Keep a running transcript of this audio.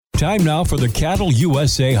Time now for the Cattle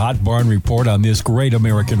USA Hot Barn Report on this great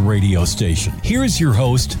American radio station. Here's your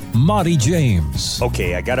host, Monty James.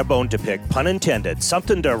 Okay, I got a bone to pick, pun intended,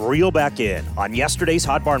 something to reel back in. On yesterday's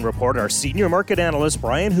Hot Barn Report, our senior market analyst,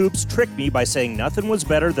 Brian Hoops, tricked me by saying nothing was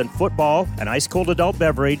better than football, an ice-cold adult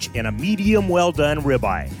beverage, and a medium well-done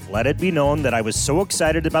ribeye. Let it be known that I was so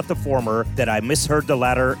excited about the former that I misheard the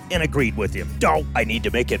latter and agreed with him. I need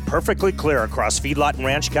to make it perfectly clear across feedlot and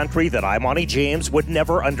ranch country that I, Monty James, would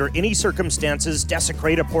never under any circumstances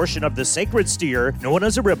desecrate a portion of the sacred steer known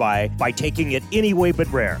as a ribeye by taking it any way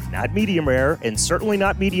but rare. Not medium rare, and certainly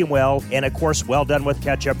not medium well, and of course well done with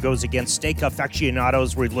ketchup goes against steak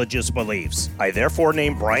aficionados' religious beliefs. I therefore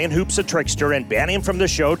name Brian Hoops a trickster and ban him from the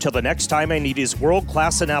show till the next time I need his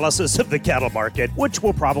world-class analysis of the cattle market, which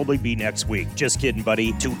will probably be next week. Just kidding,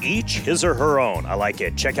 buddy. To each his or her own. I like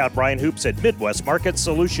it. Check out Brian Hoops at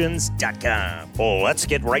MidwestMarketSolutions.com. Well, let's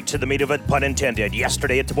get right to the meat of it, pun intended.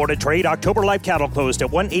 Yesterday at the Board of Trade, October live cattle closed at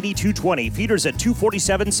 $182.20, feeders at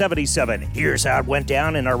 $247.77. Here's how it went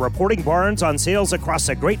down in our reporting barns on sales across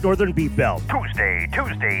the Great Northern Beef Belt.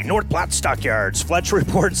 Tuesday, North Platte Stockyards. Fletch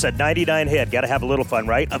reports at 99 head. Gotta have a little fun,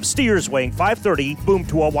 right? Of steers weighing 530, boomed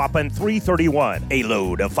to a whopping 331. A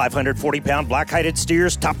load of 540-pound black-hided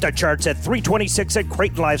steers topped the charts at 326 at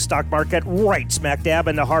Creighton Livestock Market, right smack dab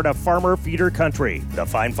in the heart of farmer feeder country. The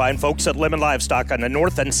fine folks at Lemon Livestock on the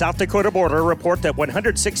North and South Dakota border report that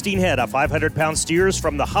 116 head of 500-pound steers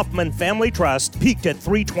from the Huffman Family Trust peaked at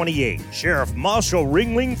 328. Sheriff Marshall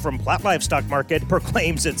Ringling from Platte Livestock Market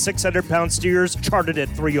proclaims that 600-pound steers charted at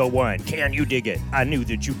 301. Can you dig it? I knew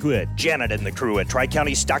that you could. Janet and the crew at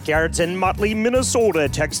Tri-County Stockyards in Motley, Minnesota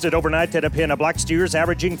texted overnight that a pen of black steers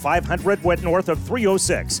averaging 500 went north of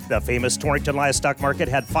 306. The famous Torrington Livestock Market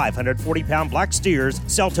had 540-pound black steers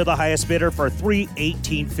sell to the highest bidder for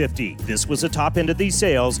 $318.50. This was the top end of these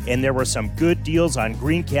sales, and there were some good deals on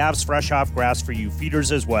green calves fresh off grass for you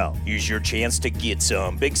feeders as well. Use your chance to get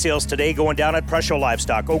some. Big sales today going down at Presho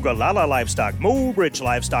Livestock, Ogallala Livestock, Mobridge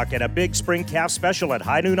Livestock, and a big spring calf special at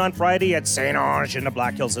high noon on Friday at St. Ange in the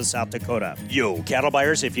Black Hills of South Dakota. Yo, cattle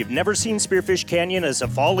buyers, if you've never seen Spearfish Canyon as the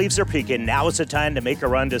fall leaves are peaking, now is the time to make a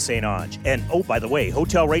run to St. Ange. And oh, by the way,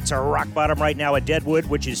 hotel rates are rock bottom right now at Deadwood,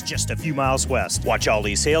 which is just a few miles west. Watch all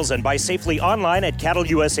these sales and buy safely online at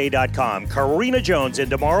cattleusa.com. Karina Jones and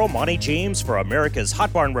tomorrow, Monty James for America's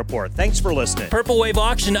Hot Barn Report. Thanks for listening. Purple Wave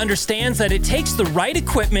Auction understands that it takes the right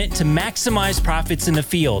equipment to maximize profits in the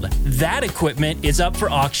field. That equipment is up for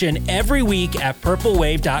auction every week at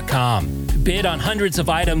purplewave.com. Bid on hundreds of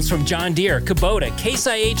items from John Deere, Kubota, Case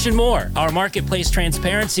IH, and more. Our marketplace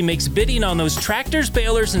transparency makes bidding on those tractors,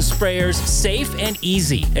 balers, and sprayers safe and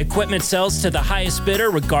easy. Equipment sells to the highest bidder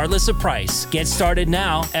regardless of price. Get started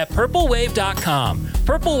now at purplewave.com.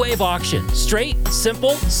 Purple Wave Auction. Straight,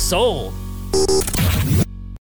 simple, sold.